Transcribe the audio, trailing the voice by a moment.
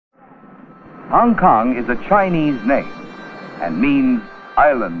Hong Kong is a Chinese name and means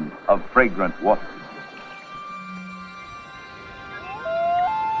island of fragrant water.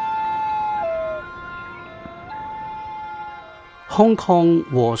 Hong Kong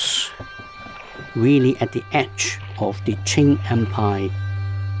was really at the edge of the Qing Empire.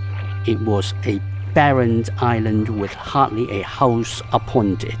 It was a barren island with hardly a house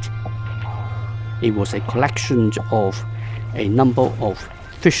appointed. It was a collection of a number of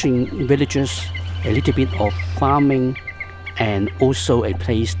fishing villages, a little bit of farming, and also a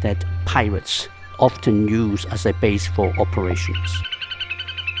place that pirates often use as a base for operations.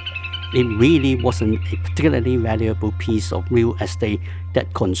 It really wasn't a particularly valuable piece of real estate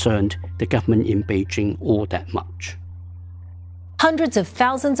that concerned the government in Beijing all that much. Hundreds of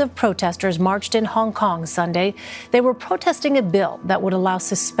thousands of protesters marched in Hong Kong Sunday. They were protesting a bill that would allow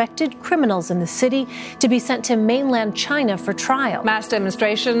suspected criminals in the city to be sent to mainland China for trial. Mass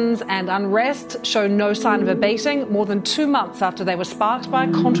demonstrations and unrest show no sign of abating more than 2 months after they were sparked by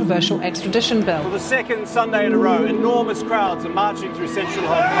a controversial extradition bill. For the second Sunday in a row, enormous crowds are marching through central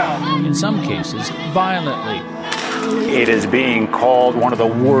Hong Kong. In some cases, violently. It is being called one of the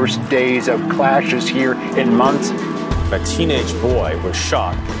worst days of clashes here in months. A teenage boy was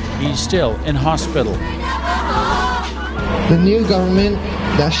shot. He's still in hospital. The new government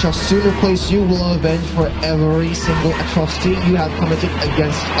that shall soon replace you will avenge for every single atrocity you have committed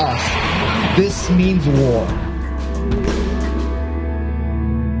against us. This means war.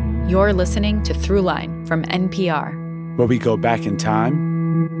 You're listening to Throughline from NPR, where we go back in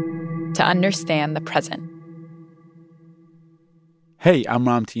time to understand the present. Hey, I'm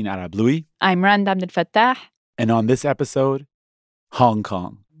Ramteen Arablouei. I'm Rand Abdel Fattah. And on this episode, Hong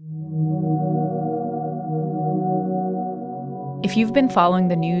Kong. If you've been following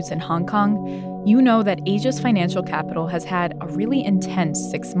the news in Hong Kong, you know that Asia's financial capital has had a really intense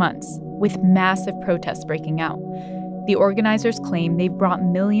 6 months, with massive protests breaking out. The organizers claim they've brought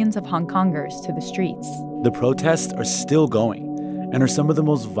millions of Hong Kongers to the streets. The protests are still going and are some of the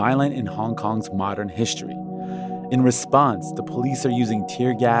most violent in Hong Kong's modern history. In response, the police are using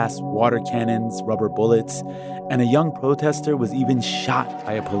tear gas, water cannons, rubber bullets, and a young protester was even shot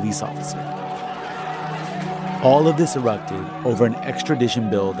by a police officer. All of this erupted over an extradition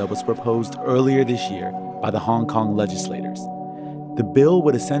bill that was proposed earlier this year by the Hong Kong legislators. The bill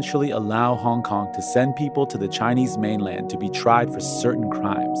would essentially allow Hong Kong to send people to the Chinese mainland to be tried for certain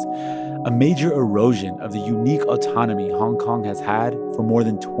crimes, a major erosion of the unique autonomy Hong Kong has had for more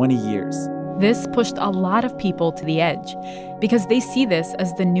than 20 years. This pushed a lot of people to the edge because they see this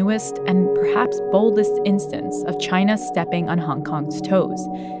as the newest and perhaps boldest instance of China stepping on Hong Kong's toes.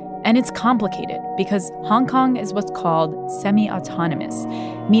 And it's complicated because Hong Kong is what's called semi-autonomous,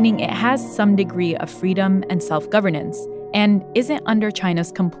 meaning it has some degree of freedom and self-governance and isn't under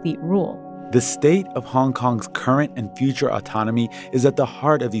China's complete rule. The state of Hong Kong's current and future autonomy is at the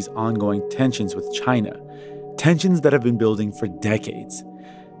heart of these ongoing tensions with China, tensions that have been building for decades.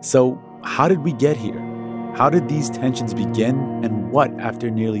 So, how did we get here? How did these tensions begin? And what, after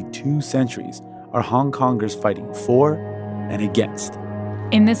nearly 2 centuries, are Hong Kongers fighting for and against?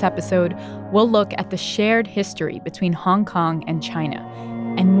 In this episode, we'll look at the shared history between Hong Kong and China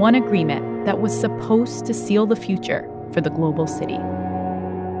and one agreement that was supposed to seal the future for the global city.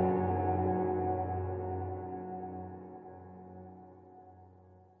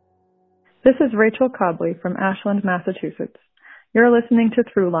 This is Rachel Cobley from Ashland, Massachusetts. You're listening to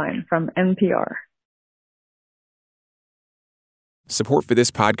Throughline from NPR. Support for this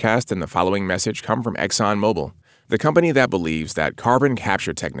podcast and the following message come from ExxonMobil, the company that believes that carbon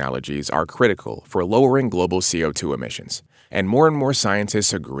capture technologies are critical for lowering global CO2 emissions. And more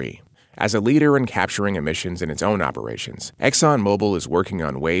scientists agree. As a leader in capturing emissions in its own operations, ExxonMobil is working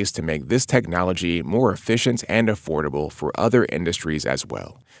on ways to make this technology more efficient and affordable for other industries as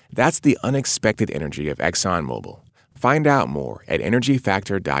well. That's the unexpected energy of ExxonMobil. Find out more at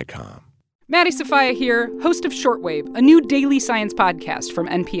EnergyFactor.com. Maddie Sofia here, host of Shortwave, a new daily science podcast from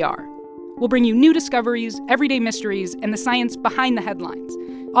NPR. We'll bring you new discoveries, everyday mysteries, and the science behind the headlines,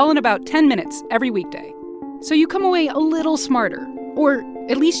 all in about 10 minutes every weekday. So you come away a little smarter, or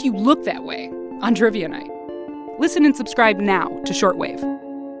at least you look that way, on Trivia Night. Listen and subscribe now to Shortwave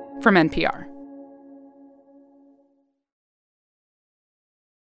from NPR.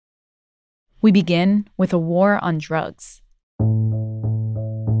 We begin with a war on drugs.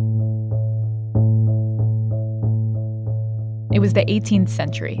 It was the 18th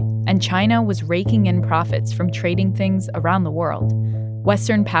century, and China was raking in profits from trading things around the world.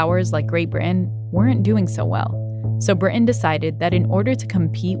 Western powers like Great Britain weren't doing so well. So Britain decided that in order to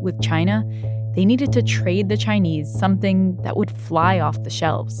compete with China, they needed to trade the Chinese something that would fly off the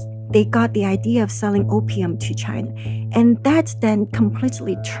shelves. they got the idea of selling opium to China. And that then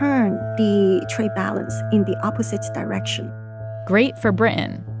completely turned the trade balance in the opposite direction. Great for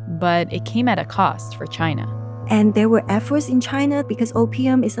Britain, but it came at a cost for China. And there were efforts in China because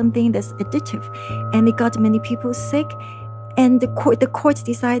opium is something that's addictive, and it got many people sick. And the courts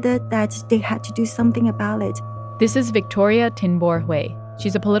decided that they had to do something about it. This is Victoria Tinbor Hui.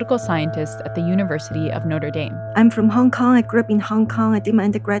 She's a political scientist at the University of Notre Dame. I'm from Hong Kong. I grew up in Hong Kong. I did my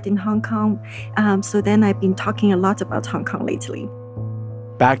undergrad in Hong Kong. So then I've been talking a lot about Hong Kong lately.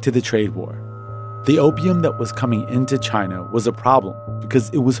 Back to the trade war. The opium that was coming into China was a problem because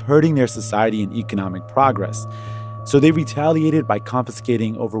it was hurting their society and economic progress. So they retaliated by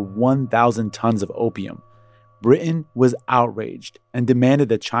confiscating over 1,000 tons of opium. Britain was outraged and demanded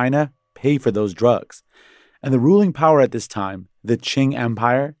that China pay for those drugs. And the ruling power at this time, the Qing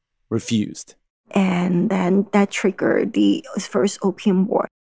Empire, refused. And then that triggered the First Opium War.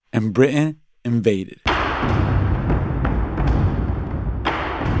 And Britain invaded.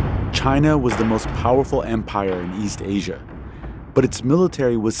 China was the most powerful empire in East Asia, but its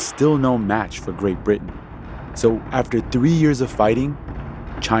military was still no match for Great Britain. So after 3 years of fighting,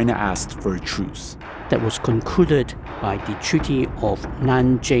 China asked for a truce. That was concluded by the Treaty of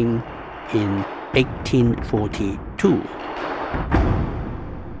Nanjing in 1842.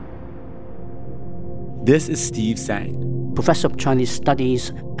 This is Steve Tsang, professor of Chinese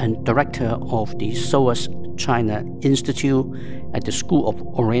Studies and director of the SOAS China Institute at the School of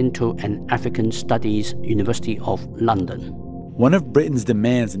Oriental and African Studies, University of London. One of Britain's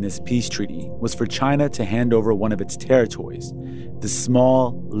demands in this peace treaty was for China to hand over one of its territories, the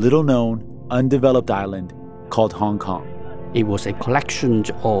small, little-known, undeveloped island called Hong Kong. It was a collection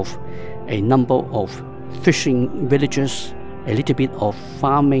of a number of fishing villages, a little bit of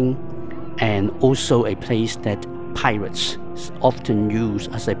farming, and also a place that pirates often use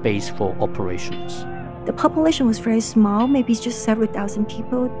as a base for operations. The population was very small, maybe just several thousand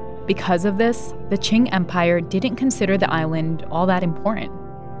people. Because of this, the Qing Empire didn't consider the island all that important.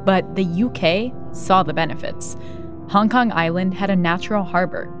 But the UK saw the benefits. Hong Kong Island had a natural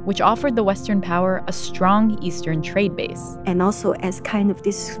harbor, which offered the Western power a strong eastern trade base. And also as kind of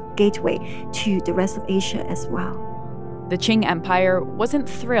this gateway to the rest of Asia as well. The Qing Empire wasn't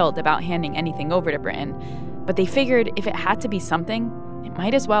thrilled about handing anything over to Britain, but they figured if it had to be something, it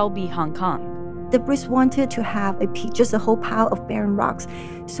might as well be Hong Kong. The Brits wanted to have just a whole pile of barren rocks,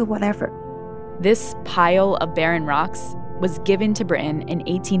 so whatever. This pile of barren rocks was given to Britain in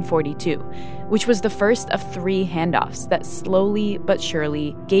 1842, which was the first of 3 handoffs that slowly but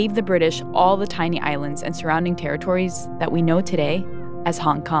surely gave the British all the tiny islands and surrounding territories that we know today as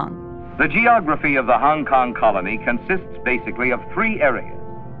Hong Kong. The geography of the Hong Kong colony consists basically of 3 areas: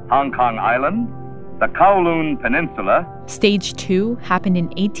 Hong Kong Island, the Kowloon Peninsula. Stage 2 happened in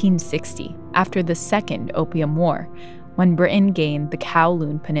 1860, after the Second Opium War, when Britain gained the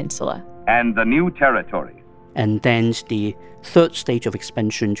Kowloon Peninsula. And the New Territory. And then the third stage of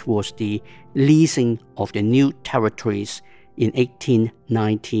expansion was the leasing of the new territories in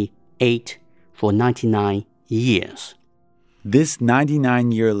 1898 for 99 years. This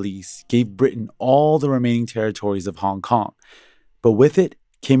 99-year lease gave Britain all the remaining territories of Hong Kong, but with it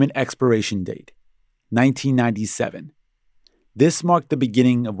came an expiration date, 1997. This marked the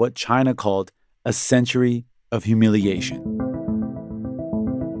beginning of what China called a century of humiliation.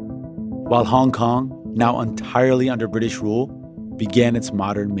 While Hong Kong, now entirely under British rule, began its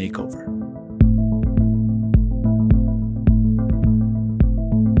modern makeover.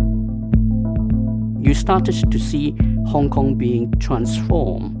 You started to see Hong Kong being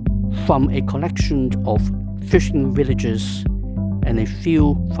transformed from a collection of fishing villages and a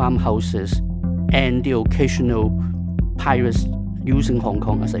few farmhouses and the occasional pirates using Hong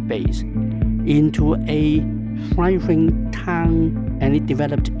Kong as a base into a thriving town, and it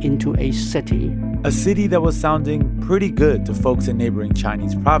developed into a city. A city that was sounding pretty good to folks in neighboring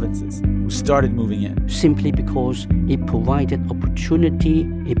Chinese provinces who started moving in. Simply because it provided opportunity,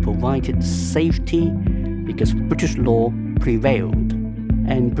 it provided safety, because British law prevailed.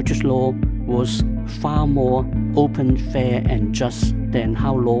 And British law was far more open, fair, and just than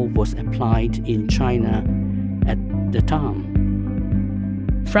how law was applied in China at the time.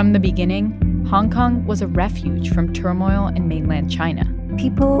 From the beginning, Hong Kong was a refuge from turmoil in mainland China.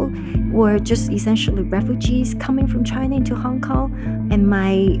 People were just essentially refugees coming from China into Hong Kong. And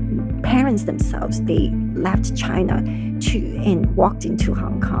my parents themselves, they left China and walked into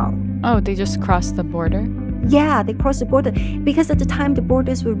Hong Kong. Oh, they just crossed the border? Yeah, they crossed the border because at the time the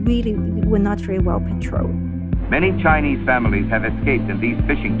borders were not very well patrolled. Many Chinese families have escaped in these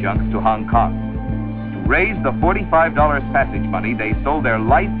fishing junks to Hong Kong. To raised the $45 passage money, they sold their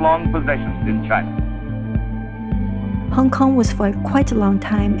lifelong possessions in China. Hong Kong was for quite a long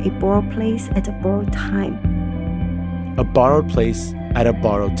time a borrowed place at a borrowed time. A borrowed place at a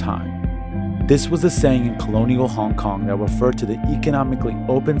borrowed time. This was a saying in colonial Hong Kong that referred to the economically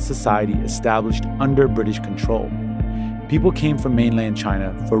open society established under British control. People came from mainland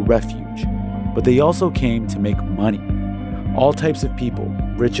China for refuge, but they also came to make money. All types of people,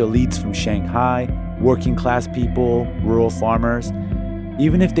 rich elites from Shanghai, working class people, rural farmers.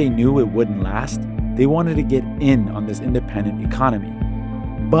 Even if they knew it wouldn't last, they wanted to get in on this independent economy.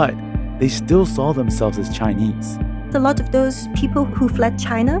 But they still saw themselves as Chinese. A lot of those people who fled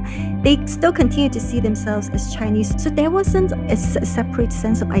China, they still continue to see themselves as Chinese. So there wasn't a separate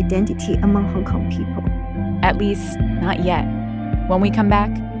sense of identity among Hong Kong people. At least, not yet. When we come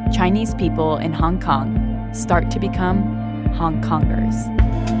back, Chinese people in Hong Kong start to become Hong Kongers.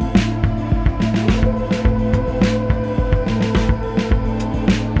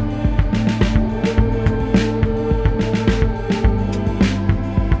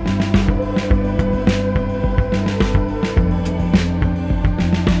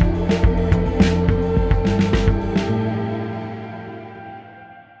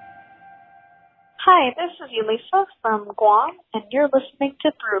 Hi, this is Elisa from Guam, and you're listening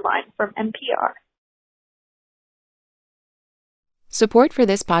to Throughline from NPR. Support for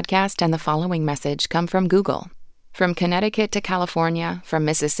this podcast and the following message come from Google. From Connecticut to California, from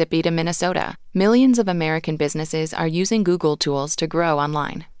Mississippi to Minnesota, millions of American businesses are using Google tools to grow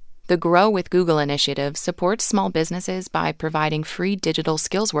online. The Grow with Google initiative supports small businesses by providing free digital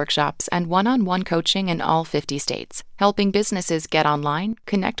skills workshops and one-on-one coaching in all 50 states, helping businesses get online,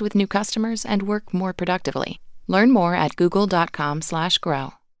 connect with new customers, and work more productively. Learn more at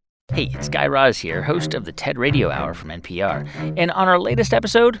google.com/grow. Hey, it's Guy Raz here, host of the TED Radio Hour from NPR. And on our latest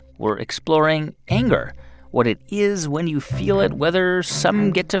episode, we're exploring anger, what it is when you feel it, whether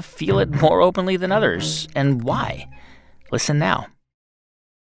some get to feel it more openly than others, and why. Listen now.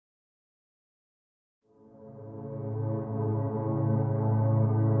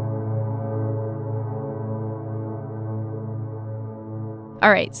 All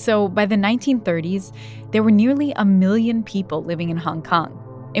right, so by the 1930s, there were nearly 1 million people living in Hong Kong.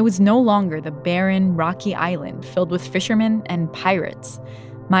 It was no longer the barren, rocky island filled with fishermen and pirates.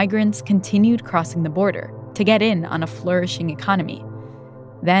 Migrants continued crossing the border to get in on a flourishing economy.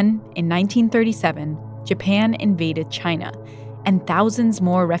 Then, in 1937, Japan invaded China, and thousands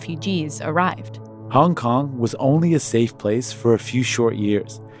more refugees arrived. Hong Kong was only a safe place for a few short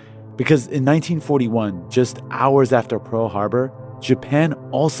years, because in 1941, just hours after Pearl Harbor, Japan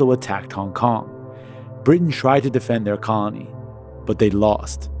also attacked Hong Kong. Britain tried to defend their colony, but they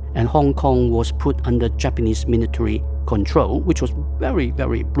lost. And Hong Kong was put under Japanese military control, which was very,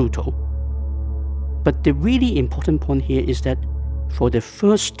 very brutal. But the really important point here is that for the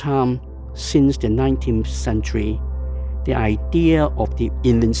first time since the 19th century, the idea of the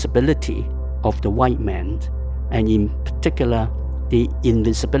invincibility of the white man, and in particular the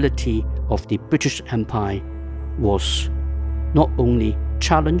invincibility of the British Empire, was not only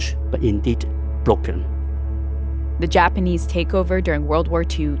challenged, but indeed broken. The Japanese takeover during World War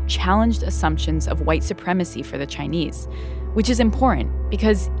II challenged assumptions of white supremacy for the Chinese, which is important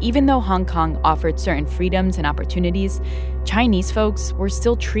because even though Hong Kong offered certain freedoms and opportunities, Chinese folks were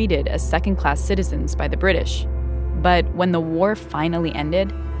still treated as second-class citizens by the British. But when the war finally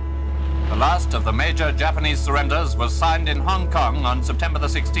ended, the last of the major Japanese surrenders was signed in Hong Kong on September the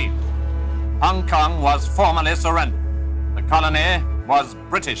 16th. Hong Kong was formally surrendered. The colony was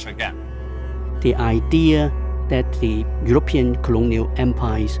British again. The idea that the European colonial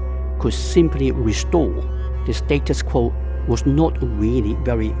empires could simply restore the status quo was not really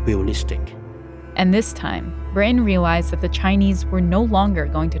very realistic. And this time, Britain realized that the Chinese were no longer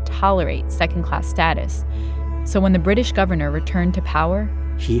going to tolerate second-class status. So when the British governor returned to power,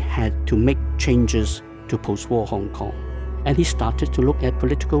 he had to make changes to post-war Hong Kong, and he started to look at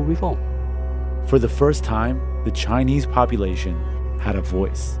political reform. For the first time, the Chinese population had a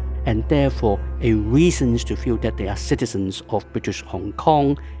voice. And therefore, a reason to feel that they are citizens of British Hong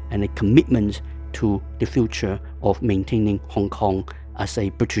Kong and a commitment to the future of maintaining Hong Kong as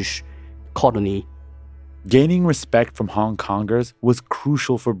a British colony. Gaining respect from Hong Kongers was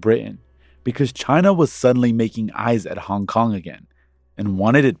crucial for Britain because China was suddenly making eyes at Hong Kong again and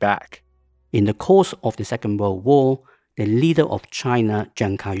wanted it back. In the course of the Second World War, the leader of China,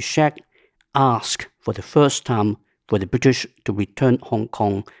 Chiang Kai-shek, asked for the first time for the British to return Hong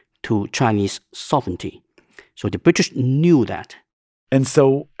Kong to Chinese sovereignty. So the British knew that. And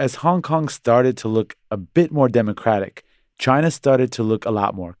so, as Hong Kong started to look a bit more democratic, China started to look a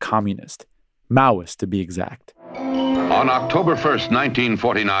lot more communist. Maoist to be exact. On October 1st,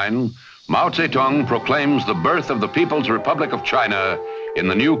 1949, Mao Zedong proclaims the birth of the People's Republic of China in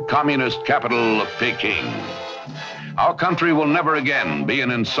the new communist capital of Peking. Our country will never again be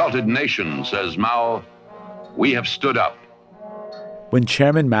an insulted nation, says Mao. We have stood up. When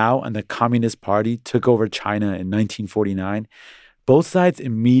Chairman Mao and the Communist Party took over China in 1949, both sides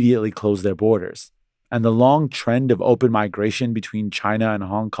immediately closed their borders, and the long trend of open migration between China and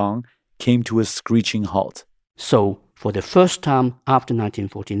Hong Kong came to a screeching halt. So, for the first time after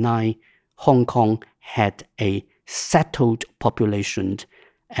 1949, Hong Kong had a settled population,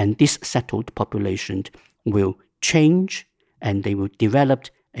 and this settled population will change, and they will develop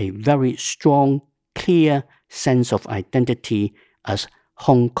a very strong, clear sense of identity as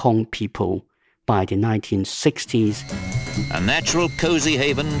Hong Kong people by the 1960s. A natural cozy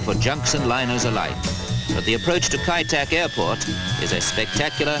haven for junks and liners alike. But the approach to Kai Tak Airport is as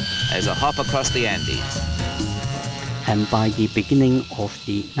spectacular as a hop across the Andes. And by the beginning of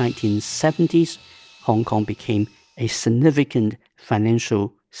the 1970s, Hong Kong became a significant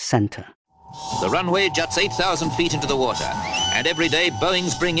financial center. The runway juts 8,000 feet into the water, and every day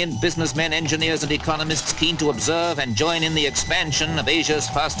Boeings bring in businessmen, engineers and economists keen to observe and join in the expansion of Asia's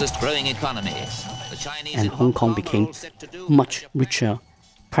fastest growing economy. The Chinese and Hong Kong became much richer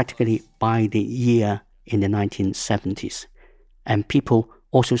practically by the year in the 1970s. And people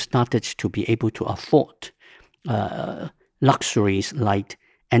also started to be able to afford luxuries like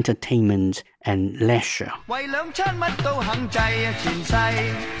entertainment and leisure.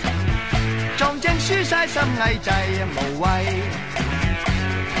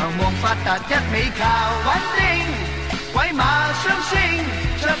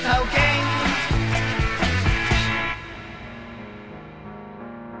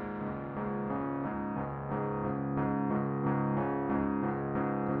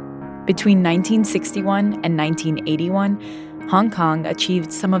 Between 1961 and 1981, Hong Kong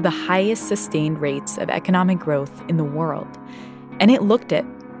achieved some of the highest sustained rates of economic growth in the world. And it looked it,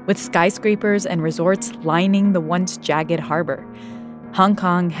 with skyscrapers and resorts lining the once jagged harbor. Hong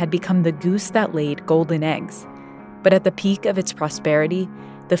Kong had become the goose that laid golden eggs. But at the peak of its prosperity,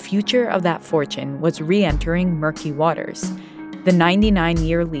 the future of that fortune was re-entering murky waters. The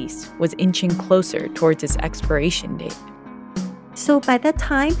 99-year lease was inching closer towards its expiration date. So by that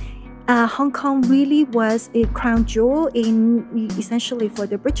time, Hong Kong really was a crown jewel essentially for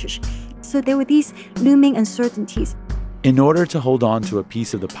the British. So there were these looming uncertainties. In order to hold on to a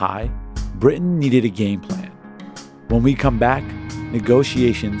piece of the pie, Britain needed a game plan. When we come back,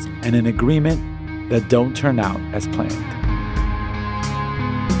 negotiations and an agreement that don't turn out as planned.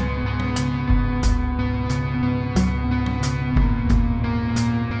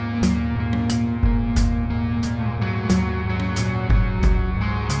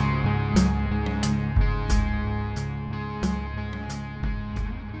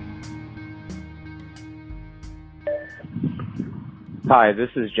 Hi, this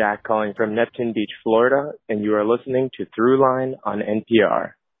is Jack calling from Neptune Beach, Florida, and you are listening to Throughline on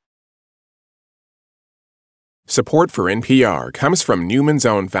NPR. Support for NPR comes from Newman's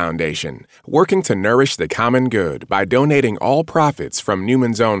Own Foundation, working to nourish the common good by donating all profits from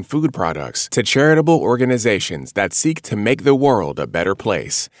Newman's Own food products to charitable organizations that seek to make the world a better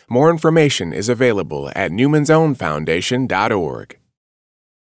place. More information is available at newmansownfoundation.org.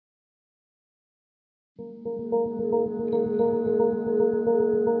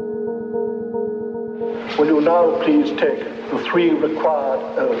 Will you now please take the 3 required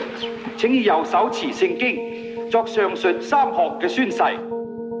oaths?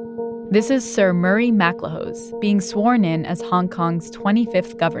 This is Sir Murray Maclehose being sworn in as Hong Kong's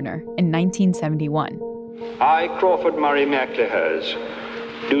 25th governor in 1971. I, Crawford Murray Maclehose,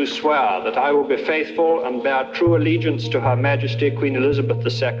 do swear that I will be faithful and bear true allegiance to Her Majesty Queen Elizabeth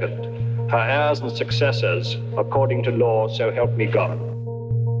II, her heirs and successors, according to law, so help me God.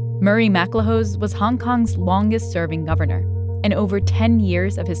 Murray Maclehose was Hong Kong's longest-serving governor, and over 10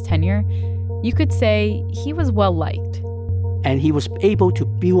 years of his tenure, you could say he was well-liked. And he was able to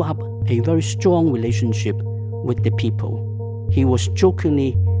build up a very strong relationship with the people. He was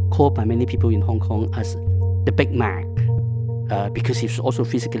jokingly called by many people in Hong Kong as the Big Mac, because he was also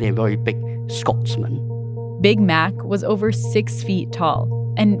physically a very big Scotsman. Big Mac was over 6 feet tall,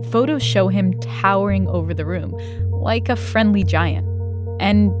 and photos show him towering over the room, like a friendly giant.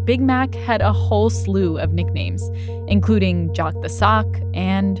 And Big Mac had a whole slew of nicknames, including Jock the Sock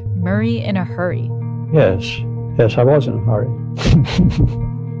and Murray in a Hurry. Yes, I was in a hurry.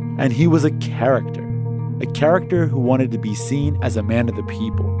 And he was a character who wanted to be seen as a man of the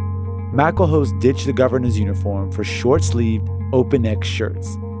people. Maclehose ditched the governor's uniform for short-sleeved, open-neck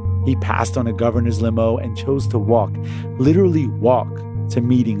shirts. He passed on a governor's limo and chose to walk, literally walk, to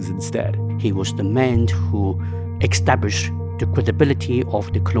meetings instead. He was the man who established the credibility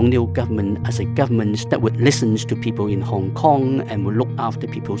of the colonial government as a government that would listen to people in Hong Kong and would look after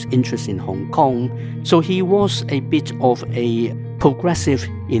people's interests in Hong Kong. So he was a bit of a progressive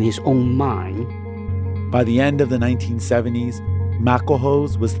in his own mind. By the end of the 1970s,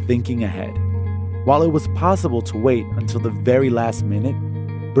 MacLehose was thinking ahead. While it was possible to wait until the very last minute,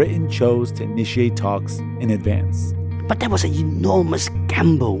 Britain chose to initiate talks in advance. But that was an enormous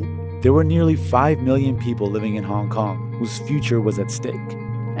gamble. There were nearly 5 million people living in Hong Kong whose future was at stake.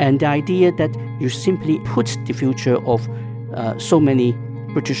 And the idea that you simply put the future of so many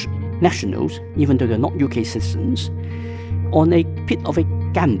British nationals, even though they're not UK citizens, on a bit of a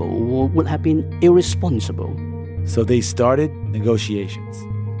gamble would have been irresponsible. So they started negotiations.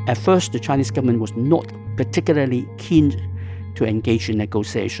 At first, the Chinese government was not particularly keen to engage in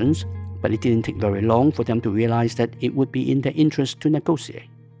negotiations, but it didn't take very long for them to realize that it would be in their interest to negotiate.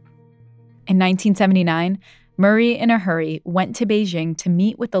 In 1979, Murray, in a hurry, went to Beijing to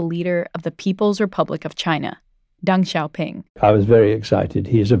meet with the leader of the People's Republic of China, Deng Xiaoping. I was very excited.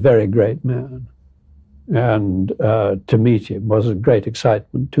 He is a very great man. And to meet him was a great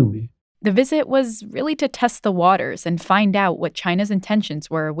excitement to me. The visit was really to test the waters and find out what China's intentions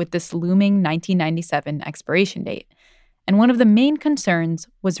were with this looming 1997 expiration date. And one of the main concerns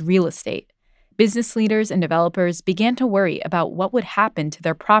was real estate. Business leaders and developers began to worry about what would happen to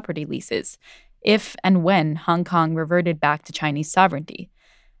their property leases if and when Hong Kong reverted back to Chinese sovereignty.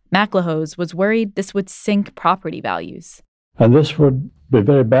 MacLehose was worried this would sink property values. And this would be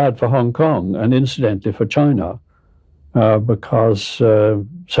very bad for Hong Kong and incidentally for China because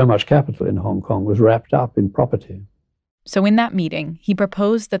so much capital in Hong Kong was wrapped up in property. So in that meeting, he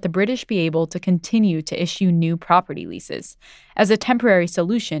proposed that the British be able to continue to issue new property leases as a temporary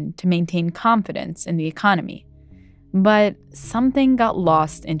solution to maintain confidence in the economy. But something got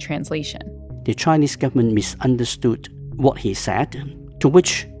lost in translation. The Chinese government misunderstood what he said, to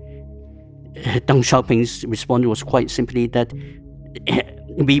which Deng Xiaoping's response was quite simply that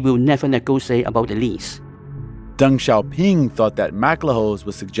we will never negotiate about the lease. Deng Xiaoping thought that MacLehose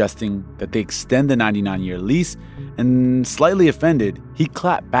was suggesting that they extend the 99-year lease, and slightly offended, he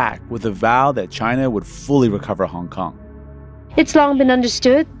clapped back with a vow that China would fully recover Hong Kong. It's long been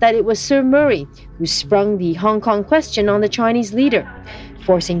understood that it was Sir Murray who sprung the Hong Kong question on the Chinese leader,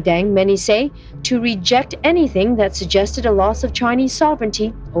 forcing Deng, many say, to reject anything that suggested a loss of Chinese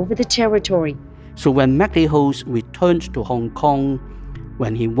sovereignty over the territory. So when MacLehose returned to Hong Kong,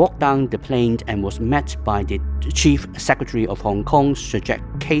 when he walked down the plane and was met by the Chief Secretary of Hong Kong, Sir Jack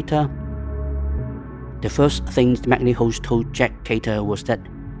Cater, the first thing MacLehose told Jack Cater was that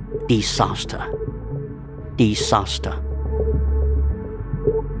disaster. Disaster.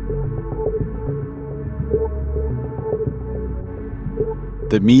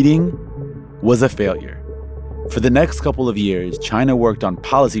 The meeting was a failure. For the next couple of years, China worked on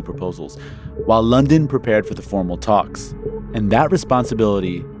policy proposals while London prepared for the formal talks. And that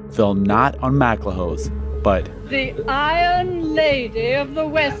responsibility fell not on MacLehose, but the Iron Lady of the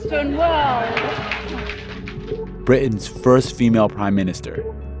Western world. Britain's first female prime minister,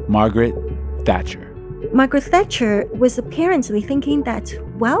 Margaret Thatcher. Margaret Thatcher was apparently thinking that,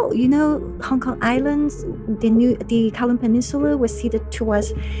 well, you know, Hong Kong Island, the Kowloon Peninsula was ceded to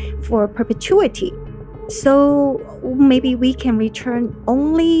us for perpetuity. So maybe we can return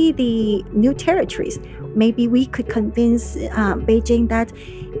only the new territories. Maybe we could convince Beijing that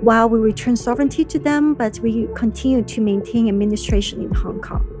while we return sovereignty to them, but we continue to maintain administration in Hong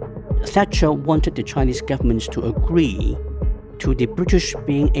Kong. Thatcher wanted the Chinese government to agree to the British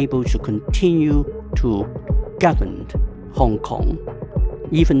being able to continue to govern Hong Kong,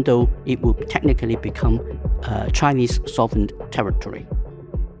 even though it would technically become Chinese sovereign territory.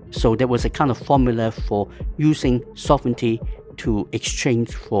 So there was a kind of formula for using sovereignty to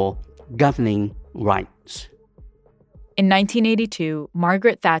exchange for governing rights. In 1982,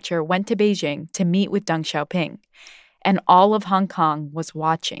 Margaret Thatcher went to Beijing to meet with Deng Xiaoping, and all of Hong Kong was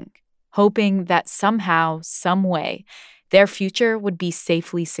watching, hoping that somehow, some way, their future would be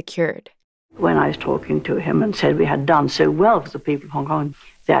safely secured. When I was talking to him and said we had done so well for the people of Hong Kong,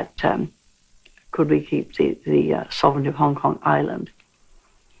 that could we keep the sovereignty of Hong Kong Island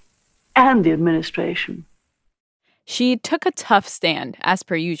and the administration. She took a tough stand, as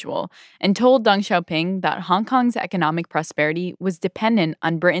per usual, and told Deng Xiaoping that Hong Kong's economic prosperity was dependent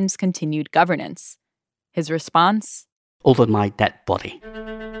on Britain's continued governance. His response? Over my dead body.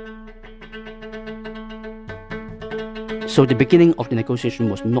 So the beginning of the negotiation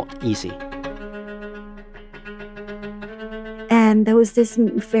was not easy. And there was this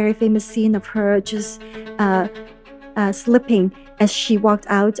very famous scene of her just slipping as she walked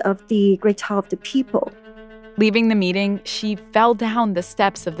out of the Great Hall of the People. Leaving the meeting, she fell down the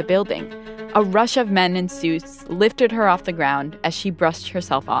steps of the building. A rush of men in suits lifted her off the ground as she brushed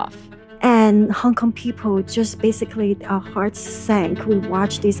herself off. And Hong Kong people just basically, our hearts sank. We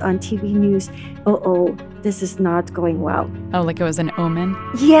watched this on TV news. Uh-oh, this is not going well. Oh, like it was an omen?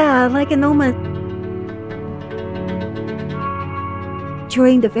 Yeah, like an omen.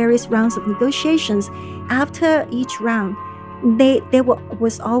 During the various rounds of negotiations, after each round, there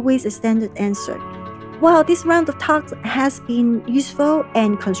was always a standard answer. Well, this round of talks has been useful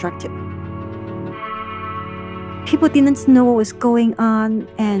and constructive. People didn't know what was going on,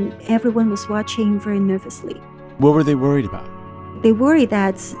 and everyone was watching very nervously. What were they worried about? They worried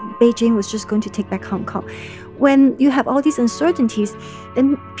that Beijing was just going to take back Hong Kong. When you have all these uncertainties,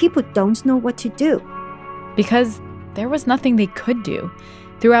 then people don't know what to do. Because there was nothing they could do.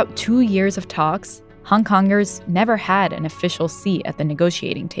 Throughout 2 years of talks, Hong Kongers never had an official seat at the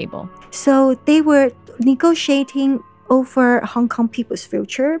negotiating table. So they were negotiating over Hong Kong people's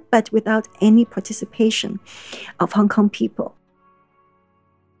future, but without any participation of Hong Kong people.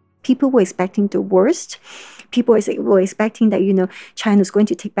 People were expecting the worst. People were expecting that, China was going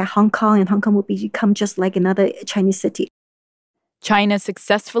to take back Hong Kong and Hong Kong would become just like another Chinese city. China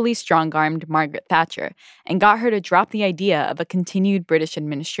successfully strong-armed Margaret Thatcher and got her to drop the idea of a continued British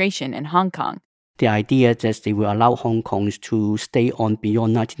administration in Hong Kong. The idea that they will allow Hong Kong to stay on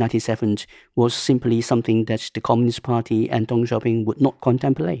beyond 1997 was simply something that the Communist Party and Deng Xiaoping would not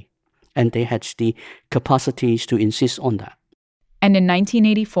contemplate. And they had the capacities to insist on that. And in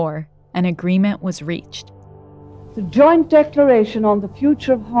 1984, an agreement was reached. The joint declaration on the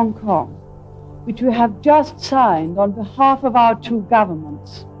future of Hong Kong, which we have just signed on behalf of our two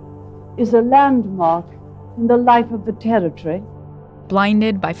governments, is a landmark in the life of the territory.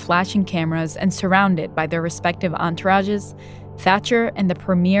 Blinded by flashing cameras and surrounded by their respective entourages, Thatcher and the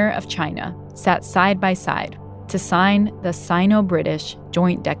Premier of China sat side by side to sign the Sino-British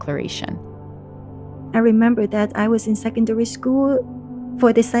Joint Declaration. I remember that I was in secondary school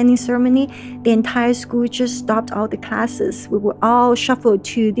for the signing ceremony. The entire school just stopped all the classes. We were all shuffled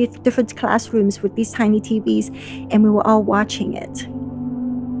to the different classrooms with these tiny TVs, and we were all watching it.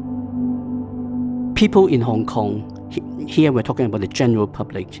 People in Hong Kong, here we're talking about the general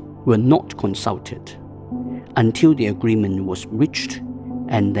public, were not consulted until the agreement was reached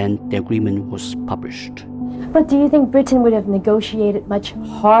and then the agreement was published. But do you think Britain would have negotiated much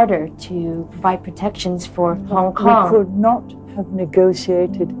harder to provide protections for Hong Kong? We could not have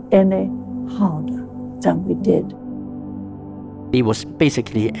negotiated any harder than we did. It was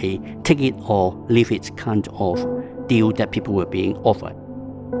basically a take it or leave it kind of deal that people were being offered.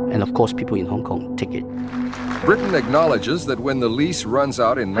 And of course, people in Hong Kong take it. Britain acknowledges that when the lease runs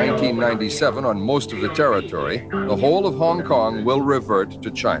out in 1997 on most of the territory, the whole of Hong Kong will revert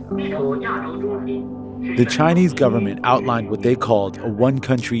to China. The Chinese government outlined what they called a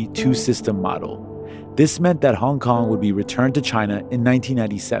one-country, two-system model. This meant that Hong Kong would be returned to China in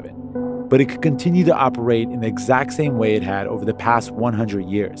 1997, but it could continue to operate in the exact same way it had over the past 100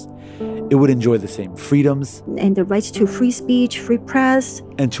 years. It would enjoy the same freedoms and the rights to free speech, free press,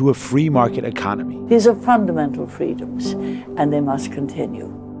 and to a free market economy. These are fundamental freedoms, and they must continue.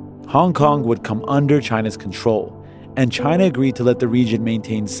 Hong Kong would come under China's control, and China agreed to let the region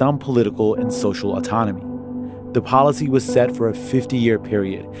maintain some political and social autonomy. The policy was set for a 50-year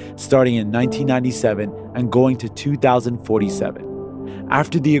period, starting in 1997 and going to 2047.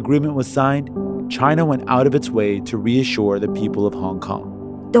 After the agreement was signed, China went out of its way to reassure the people of Hong Kong.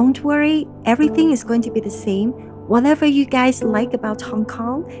 Don't worry, everything is going to be the same. Whatever you guys like about Hong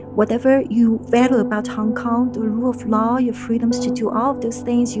Kong, whatever you value about Hong Kong, the rule of law, your freedoms to do all of those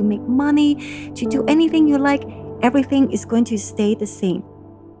things, you make money, to do anything you like, everything is going to stay the same.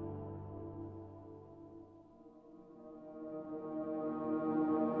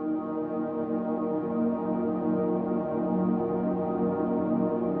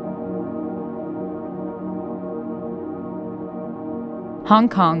 Hong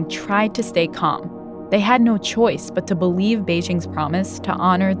Kong tried to stay calm. They had no choice but to believe Beijing's promise to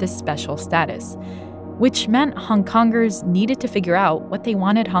honor this special status, which meant Hong Kongers needed to figure out what they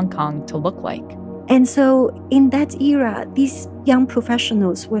wanted Hong Kong to look like. And so in that era, these young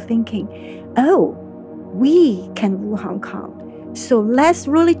professionals were thinking, oh, we can rule Hong Kong. So let's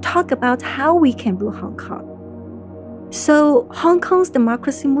really talk about how we can rule Hong Kong. So Hong Kong's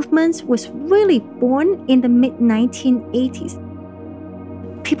democracy movement was really born in the mid-1980s.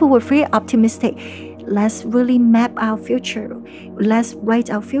 People were very optimistic. let's really map our future. Let's write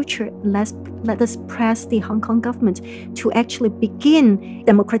our future. Let us press the Hong Kong government to actually begin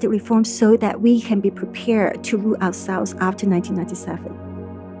democratic reforms so that we can be prepared to rule ourselves after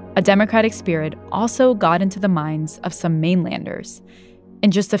 1997. A democratic spirit also got into the minds of some mainlanders. In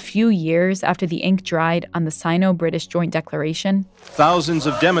just a few years after the ink dried on the Sino-British Joint Declaration, thousands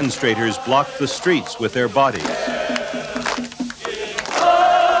of demonstrators blocked the streets with their bodies.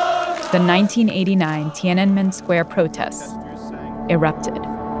 The 1989 Tiananmen Square protests erupted.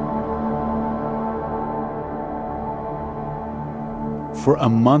 For a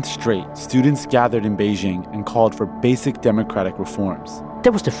month straight, students gathered in Beijing and called for basic democratic reforms.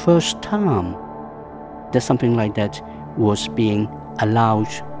 That was the first time that something like that was being allowed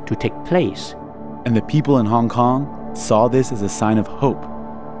to take place. And the people in Hong Kong saw this as a sign of hope.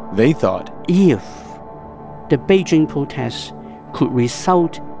 They thought, if the Beijing protests could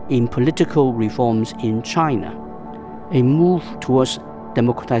result in political reforms in China, a move towards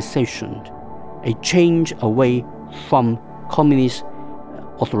democratization, a change away from communist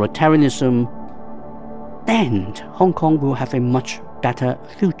authoritarianism, then Hong Kong will have a much better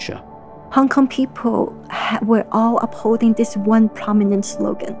future. Hong Kong people were all upholding this one prominent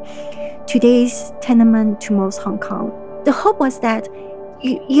slogan: today's Tiananmen, tomorrow's Hong Kong. The hope was that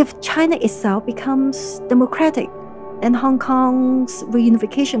if China itself becomes democratic, then Hong Kong's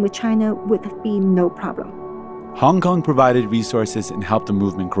reunification with China would be no problem. Hong Kong provided resources and helped the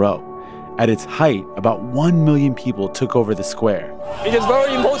movement grow. At its height, about 1 million people took over the square. It is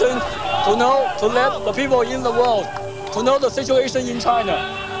very important to let the people in the world to know the situation in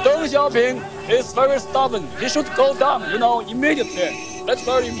China. Deng Xiaoping is very stubborn. He should go down, immediately. That's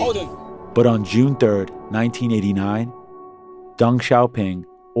very important. But on June 3rd, 1989, Deng Xiaoping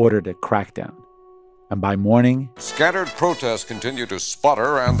ordered a crackdown. And by morning, scattered protests continue to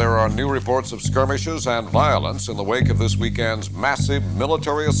sputter, and there are new reports of skirmishes and violence in the wake of this weekend's massive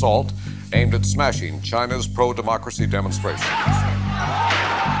military assault aimed at smashing China's pro-democracy demonstrations.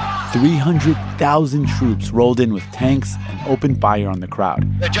 300,000 troops rolled in with tanks and opened fire on the crowd.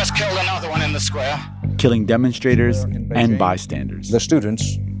 They just killed another one in the square, killing demonstrators and bystanders. The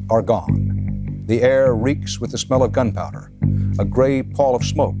students are gone. The air reeks with the smell of gunpowder. A gray pall of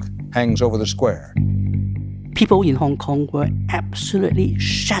smoke hangs over the square. People in Hong Kong were absolutely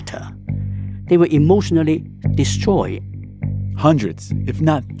shattered. They were emotionally destroyed. Hundreds, if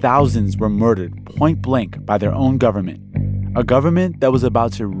not thousands, were murdered point blank by their own government. A government that was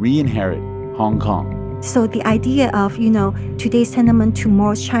about to re-inherit Hong Kong. So the idea of, today's Tiananmen,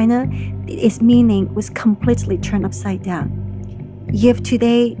 tomorrow's China, its meaning was completely turned upside down. If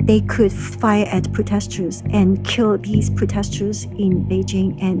today they could fire at protesters and kill these protesters in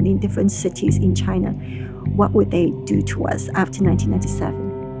Beijing and in different cities in China, what would they do to us after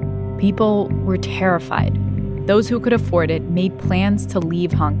 1997? People were terrified. Those who could afford it made plans to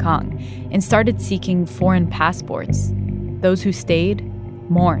leave Hong Kong and started seeking foreign passports. Those who stayed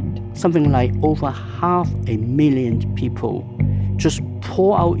mourned. Something like over 500,000 people just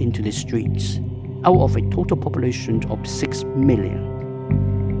pour out into the streets out of a total population of 6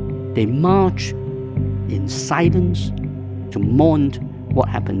 million. They march in silence to mourn what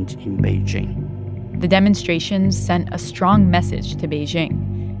happened in Beijing. The demonstrations sent a strong message to Beijing.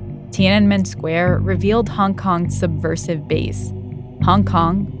 Tiananmen Square revealed Hong Kong's subversive base. Hong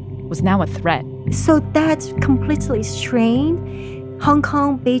Kong was now a threat. So that completely strained Hong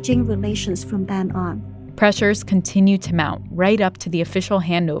Kong-Beijing relations from then on. Pressures continued to mount right up to the official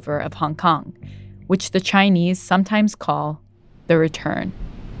handover of Hong Kong, which the Chinese sometimes call the return.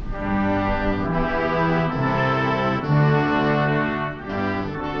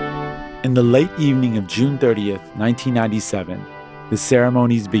 In the late evening of June 30th, 1997, the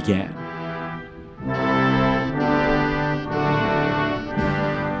ceremonies began.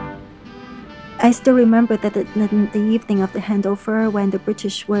 I still remember that the evening of the handover when the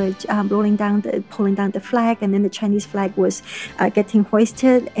British were pulling down the flag, and then the Chinese flag was getting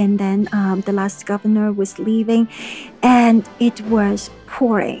hoisted, and then the last governor was leaving, and it was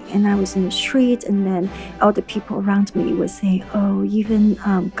pouring, and I was in the street, and then all the people around me were saying, "Oh, even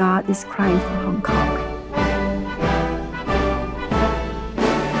God is crying for Hong Kong."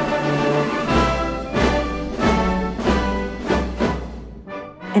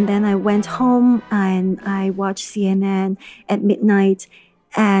 And then I went home and I watched CNN at midnight,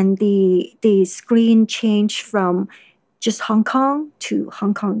 and the screen changed from just Hong Kong to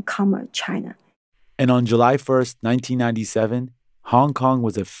Hong Kong, China. And on July 1st, 1997, Hong Kong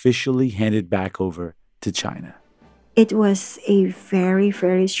was officially handed back over to China. It was a very,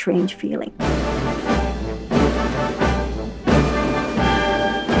 very strange feeling.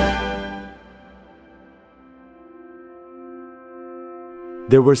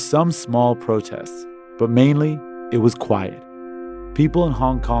 There were some small protests, but mainly it was quiet. People in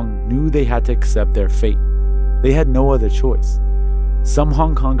Hong Kong knew they had to accept their fate. They had no other choice. Some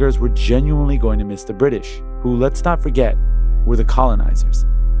Hong Kongers were genuinely going to miss the British, who, let's not forget, were the colonizers.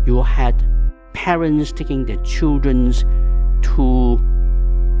 You had parents taking their children to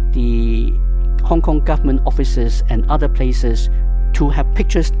the Hong Kong government offices and other places to have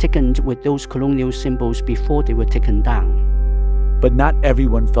pictures taken with those colonial symbols before they were taken down. But not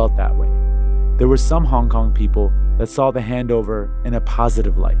everyone felt that way. There were some Hong Kong people that saw the handover in a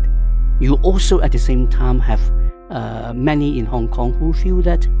positive light. You also at the same time have many in Hong Kong who feel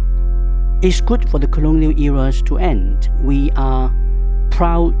that it's good for the colonial eras to end. We are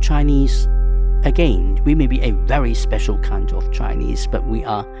proud Chinese again. We may be a very special kind of Chinese, but we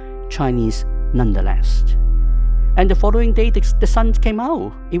are Chinese nonetheless. And the following day, the sun came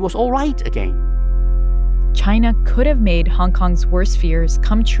out. It was all right again. China could have made Hong Kong's worst fears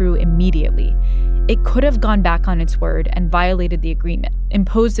come true immediately. It could have gone back on its word and violated the agreement,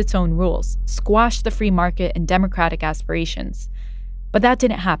 imposed its own rules, squashed the free market and democratic aspirations. But that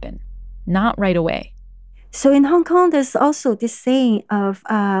didn't happen. Not right away. So in Hong Kong, there's also this saying of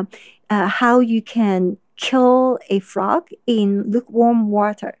how you can kill a frog in lukewarm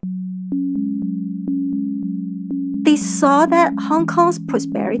water. They saw that Hong Kong's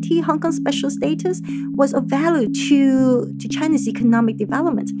prosperity, Hong Kong's special status, was of value to China's economic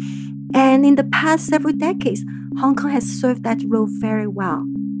development. And in the past several decades, Hong Kong has served that role very well.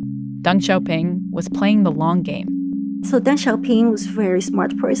 Deng Xiaoping was playing the long game. So Deng Xiaoping was a very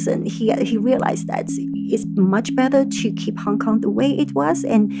smart person. He realized that it's much better to keep Hong Kong the way it was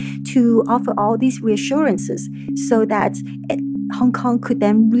and to offer all these reassurances so that Hong Kong could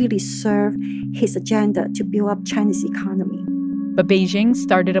then really serve his agenda to build up China's economy. But Beijing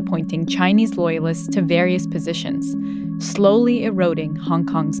started appointing Chinese loyalists to various positions, slowly eroding Hong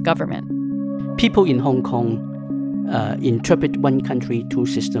Kong's government. People in Hong Kong interpret one country, two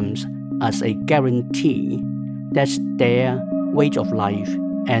systems as a guarantee that their way of life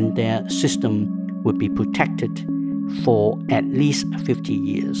and their system would be protected for at least 50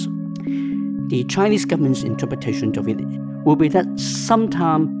 years. The Chinese government's interpretation of it will be that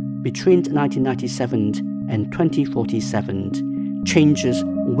sometime between 1997 and 2047, changes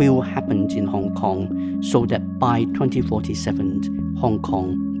will happen in Hong Kong so that by 2047, Hong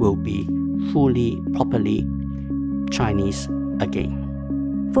Kong will be fully, properly Chinese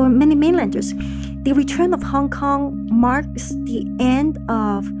again. For many mainlanders, the return of Hong Kong marks the end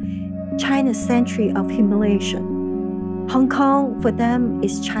of China's century of humiliation. Hong Kong, for them,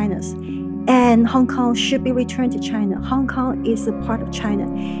 is China's. And Hong Kong should be returned to China. Hong Kong is a part of China.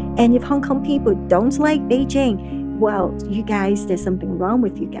 And if Hong Kong people don't like Beijing, well, you guys, there's something wrong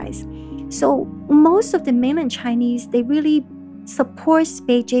with you guys. So most of the mainland Chinese, they really support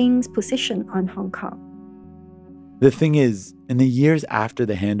Beijing's position on Hong Kong. The thing is, in the years after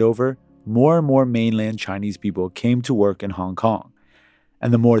the handover, more and more mainland Chinese people came to work in Hong Kong.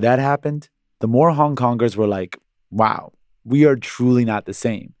 And the more that happened, the more Hong Kongers were like, wow, we are truly not the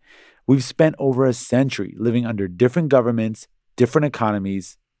same. We've spent over a century living under different governments, different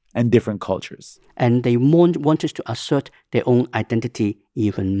economies, and different cultures. And they wanted to assert their own identity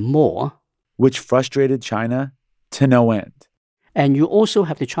even more. Which frustrated China to no end. And you also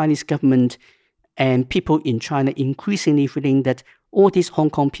have the Chinese government and people in China increasingly feeling that all these Hong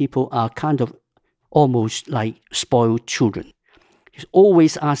Kong people are kind of almost like spoiled children. He's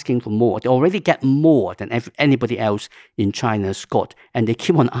always asking for more. They already get more than anybody else in China's got, and they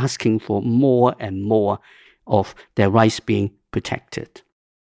keep on asking for more and more of their rights being protected.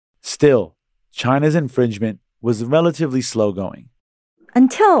 Still, China's infringement was relatively slow going.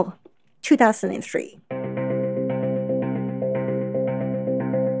 Until 2003.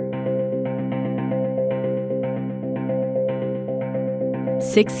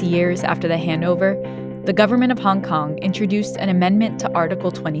 Six years after the handover, the government of Hong Kong introduced an amendment to Article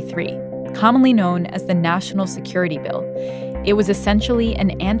 23, commonly known as the National Security Bill. It was essentially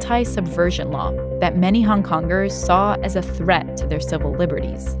an anti-subversion law that many Hong Kongers saw as a threat to their civil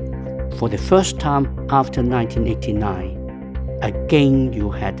liberties. For the first time after 1989, again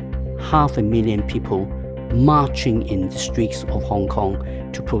you had 500,000 people marching in the streets of Hong Kong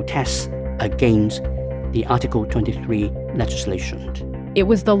to protest against the Article 23 legislation. It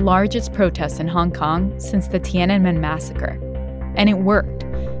was the largest protest in Hong Kong since the Tiananmen massacre. And it worked.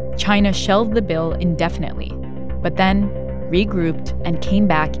 China shelved the bill indefinitely, but then regrouped and came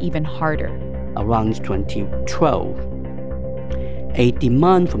back even harder. Around 2012, a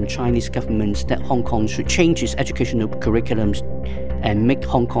demand from Chinese governments that Hong Kong should change its educational curriculums and make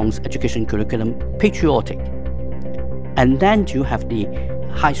Hong Kong's education curriculum patriotic. And then you have the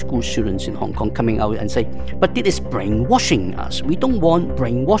high school students in Hong Kong coming out and say, but this is brainwashing us. We don't want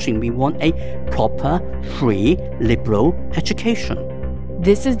brainwashing. We want a proper, free, liberal education.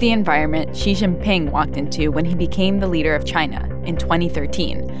 This is the environment Xi Jinping walked into when he became the leader of China in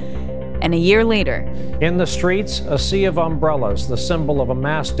 2013. And a year later, in the streets, a sea of umbrellas, the symbol of a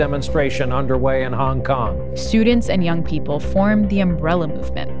mass demonstration underway in Hong Kong. Students and young people formed the Umbrella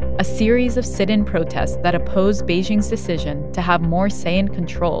Movement, a series of sit-in protests that opposed Beijing's decision to have more say and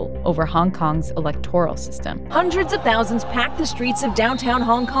control over Hong Kong's electoral system. Hundreds of thousands packed the streets of downtown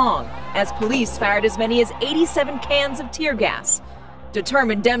Hong Kong as police fired as many as 87 cans of tear gas.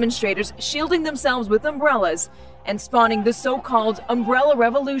 Determined demonstrators shielding themselves with umbrellas and spawning the so-called Umbrella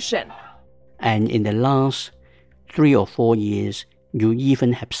Revolution. And in the last 3 or 4 years, you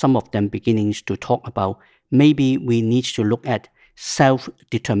even have some of them beginning to talk about maybe we need to look at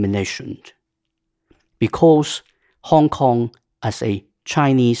self-determination. Because Hong Kong, as a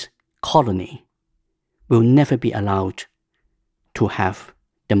Chinese colony, will never be allowed to have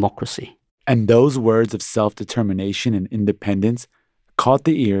democracy. And those words of self-determination and independence caught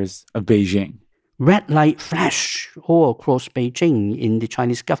the ears of Beijing. Red light flash all across Beijing in the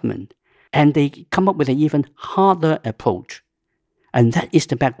Chinese government. And they come up with an even harder approach. And that is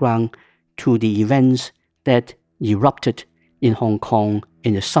the background to the events that erupted in Hong Kong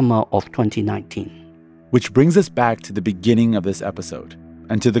in the summer of 2019. Which brings us back to the beginning of this episode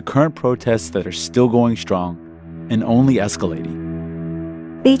and to the current protests that are still going strong and only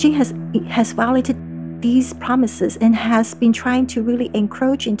escalating. Beijing has violated these promises and has been trying to really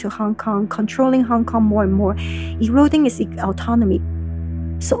encroach into Hong Kong, controlling Hong Kong more and more, eroding its autonomy.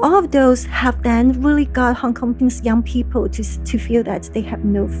 So all of those have then really got Hong Kong's young people to feel that they have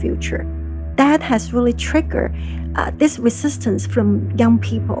no future. That has really triggered this resistance from young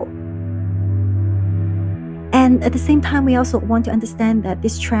people. And at the same time, we also want to understand that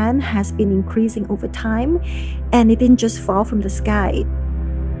this trend has been increasing over time, and it didn't just fall from the sky.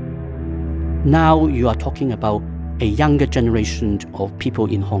 Now you are talking about a younger generation of people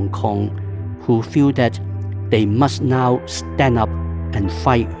in Hong Kong who feel that they must now stand up and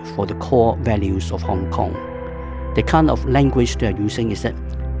fight for the core values of Hong Kong. The kind of language they are using is that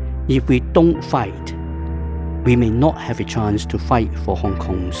if we don't fight, we may not have a chance to fight for Hong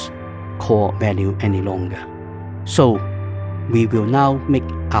Kong's core value any longer. So we will now make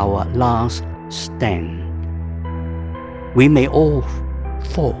our last stand. We may all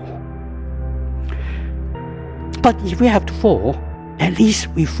fall. But if we have to fall, at least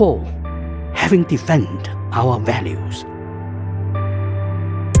we fall, having defended our values.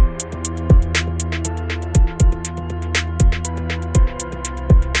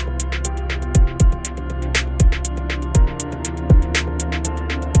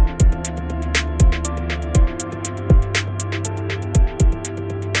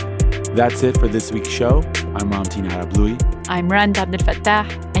 That's it for this week's show. I'm Ramtin Arablouei. I'm Rand Abdel Fattah,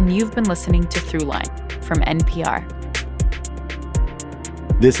 and you've been listening to Throughline from NPR.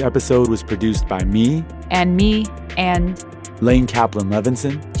 This episode was produced by me and Lane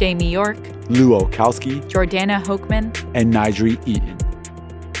Kaplan-Levinson, Jamie York, Lou Olkowski, Jordana Hochman, and Nigel Eaton.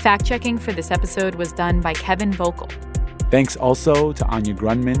 Fact-checking for this episode was done by Kevin Vogel. Thanks also to Anya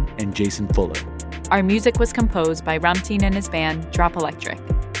Grundman and Jason Fuller. Our music was composed by Ramtin and his band, Drop Electric.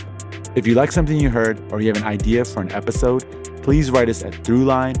 If you like something you heard or you have an idea for an episode, please write us at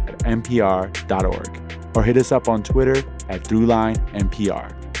throughline@npr.org or hit us up on Twitter at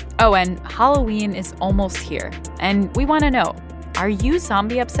throughlinenpr. Oh, and Halloween is almost here, and we want to know, are you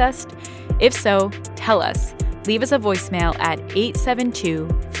zombie obsessed? If so, tell us. Leave us a voicemail at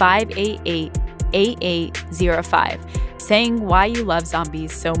 872-588-8805 saying why you love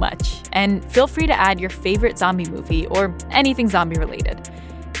zombies so much. And feel free to add your favorite zombie movie or anything zombie related.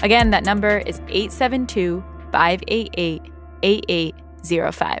 Again, that number is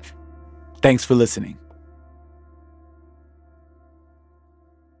 872-588-8805. Thanks for listening.